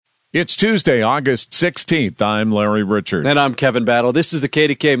It's Tuesday, August 16th. I'm Larry Richard. And I'm Kevin Battle. This is the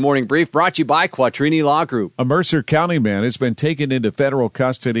KDK Morning Brief brought to you by Quattrini Law Group. A Mercer County man has been taken into federal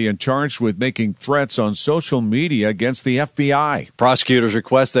custody and charged with making threats on social media against the FBI. Prosecutors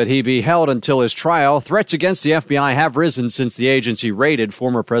request that he be held until his trial. Threats against the FBI have risen since the agency raided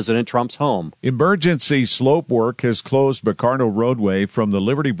former President Trump's home. Emergency slope work has closed Bacarno Roadway from the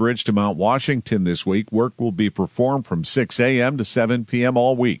Liberty Bridge to Mount Washington this week. Work will be performed from 6 a.m. to 7 p.m.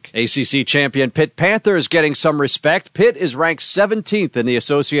 all week. ACC champion Pitt Panther is getting some respect. Pitt is ranked 17th in the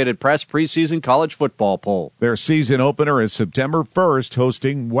Associated Press preseason college football poll. Their season opener is September 1st,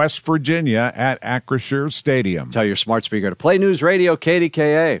 hosting West Virginia at Acrisure Stadium. Tell your smart speaker to play News Radio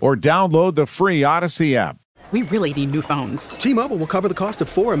KDKA. Or download the free Odyssey app. We really need new phones. T-Mobile will cover the cost of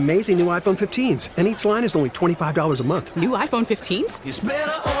 4 amazing new iPhone 15s, and each line is only $25 a month. New iPhone 15s? It's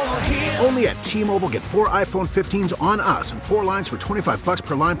better over here. Only at T-Mobile, get 4 iPhone 15s on us and 4 lines for $25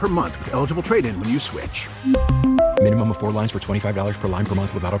 per line per month with eligible trade-in when you switch. Minimum of 4 lines for $25 per line per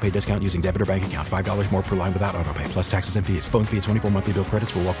month with autopay discount using debit or bank account. $5 more per line without autopay, plus taxes and fees. Phone fee at 24 monthly bill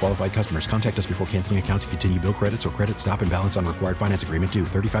credits for well-qualified customers. Contact us before canceling account to continue bill credits or credit stop and balance on required finance agreement due.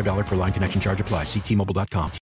 $35 per line connection charge applies. See T-Mobile.com.